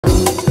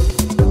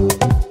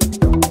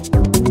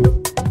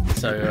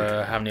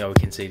So, how many are we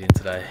conceding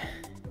today?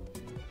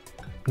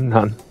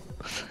 None.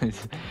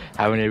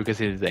 How many are we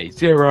conceding today?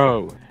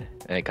 0.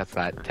 And it cuts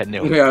like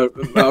 10-0. Yeah,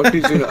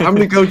 how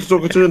many girls are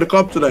considering the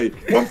club today?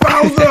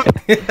 1,000!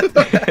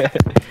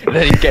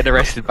 Then he's getting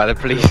arrested by the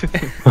police.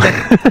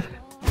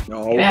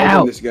 No, I'll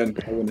win this again.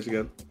 I'll win this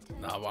again.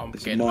 No, I'm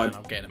getting a man.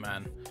 I'm getting a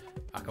man.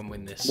 I can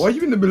win this. Why are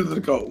you in the middle of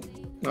the goal?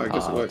 No, I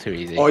guess it works. Too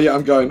easy. Oh yeah,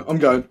 I'm going. I'm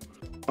gone.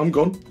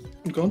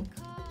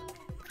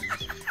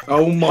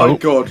 Oh my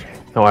god.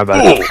 Don't worry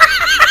about it.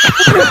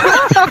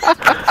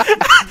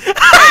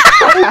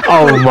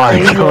 Oh my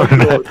god.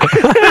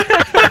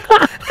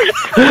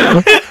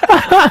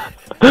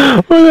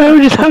 What the hell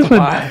just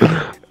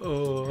happened?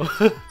 Oh.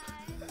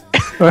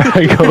 Where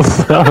I got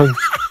stung.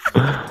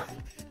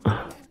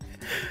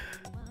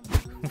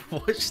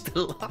 What's the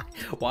lie?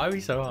 Why are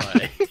we so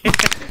high?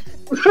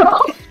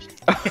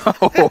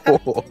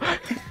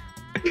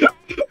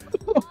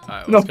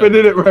 Right, Nothing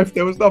in it, ref.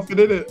 There was nothing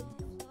in it.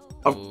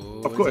 I've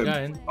got him.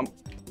 Going?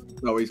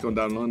 No, he's gone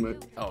down the line,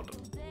 mate. Hold on.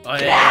 Oh,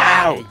 Get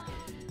yeah. out!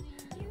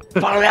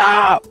 Follow it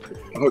up!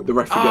 I hope the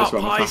referee gets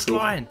around the highest tackle.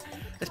 line.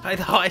 Let's play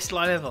the highest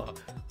line ever.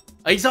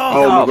 He's off.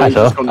 Oh, my god, he's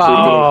just gone through the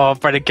middle. Oh,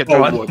 Brendan kept the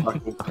Oh, one. what a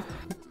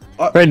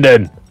tackle.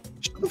 Brendan!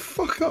 Shut the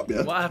fuck up,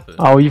 yeah? What happened?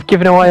 Oh, you've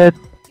given away a...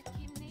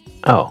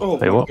 Oh, Oh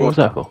wait, my what was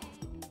that for?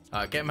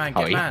 Get a man, Oh,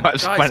 get a you man. might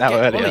have Guys, went out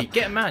earlier. Ollie,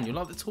 get a man. You're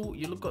like the tall.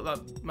 You look got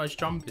that most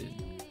jumping.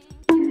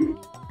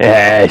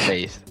 Yes!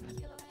 Please.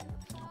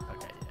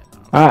 Okay,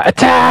 yeah.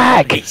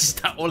 Attack!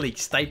 Ollie,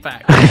 stay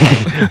back.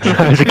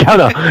 It's a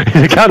counter!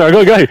 It's a counter, I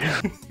gotta go!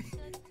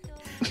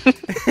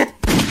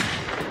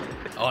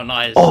 Oh,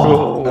 nice.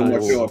 Oh my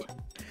god.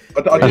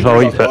 That's my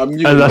weak foot.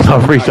 That's my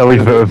freestyle weak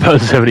foot with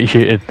about 70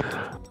 shooting.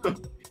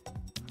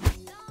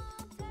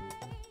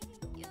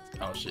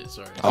 Oh shit,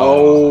 sorry.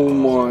 Oh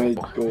my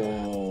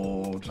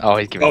god. Oh,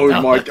 he's giving Oh it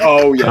up. my.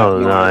 Oh yeah. Oh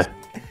nice. no.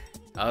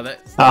 Oh,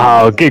 that's.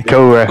 Oh, good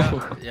call,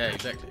 ref. Yeah,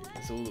 exactly.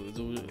 It's all.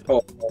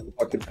 Oh,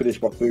 I can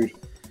finish my food.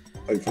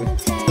 Hopefully.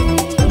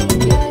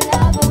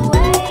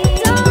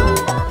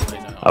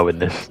 I win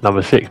this.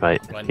 Number 6,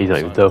 mate. He's not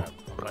even tall.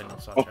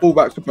 Our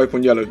fullbacks are both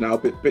on yellows now.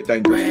 Bit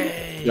dangerous.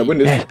 Hey. Yeah, win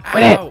this. Yes,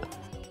 win it! Ow.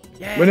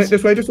 Yes. Win it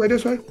this way. This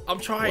way. I'm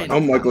trying. Oh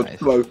my god. Nice.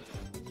 Slow.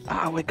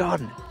 Ah, we're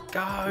gone.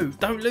 Go.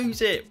 Don't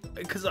lose it.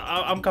 Because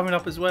I'm coming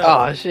up as well.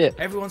 Oh, shit.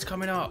 Everyone's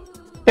coming up.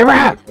 You're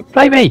right!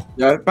 Play me!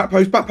 Yeah. Back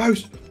post.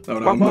 No,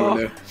 One I'm more. not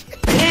in there.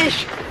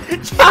 Finish!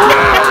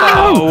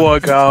 Oh,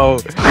 what a goal.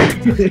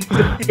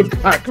 The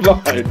back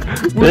line.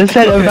 The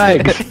centre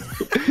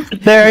backs!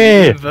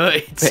 They're here!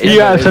 Inverted.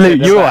 You absolute,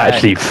 the you're back.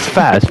 actually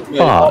fat as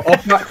Yeah, our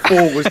fuck. back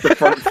four was the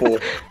front four.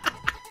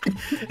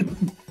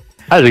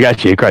 That was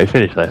actually a great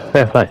finish though.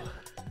 Fair play.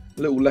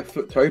 Little left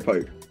foot toe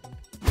poke.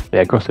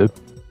 Yeah, crossed. Oh,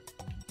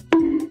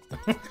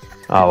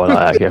 well, like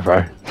that, get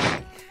throw.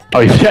 Oh,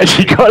 you've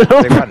actually got it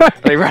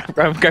off. They run,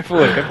 go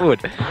forward.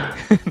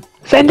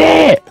 Send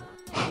it!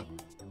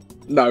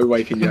 No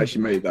way can you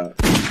actually make that.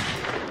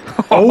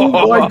 Oh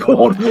my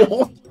god,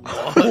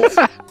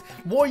 what?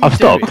 What are you I've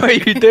stopped. doing? What are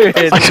you doing?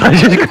 I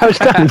just crouched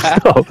down and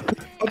stopped.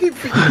 I didn't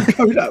think you could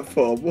go that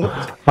far.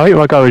 What? I think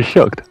my guy was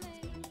shocked.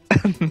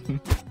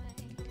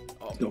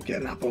 Not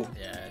getting that ball.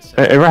 Yeah, so,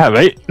 It ran,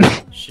 mate.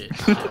 shit.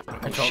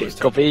 Shit,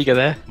 got eager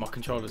there. My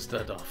controller's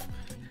turned off.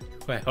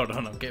 Wait, hold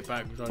on, I'm getting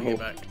back. I'm trying to get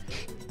back.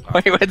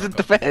 Wait, where's the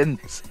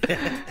defence?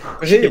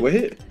 We're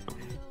here.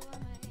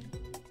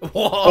 What?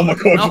 Oh my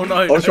god, Oh, no,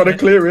 I was trying to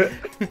clear it.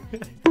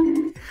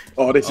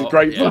 Oh, this is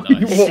great. yeah,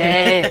 Fucking nice. what?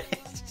 Yeah.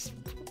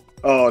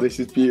 Oh, this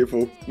is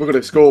beautiful. We're going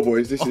to score,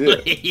 boys. This is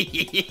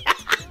it.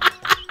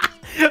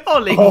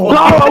 Ollie, Oh. No,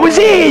 I was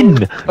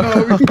in!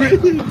 Oh,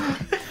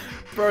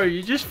 bro,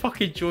 you just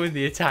fucking joined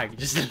the attack.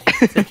 Just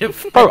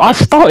Bro, I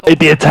started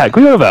the attack.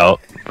 What are you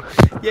about?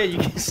 yeah, you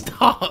can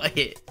start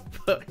it,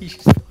 but you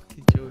just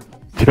fucking joined.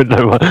 Do you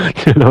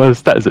know my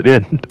stats at the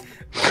end?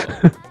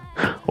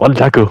 1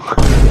 tackle.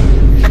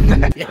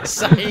 Yeah,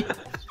 same.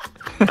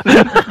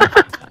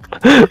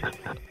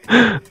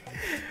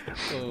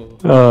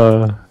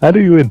 Oh. How do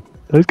you win?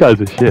 Those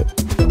guys are shit.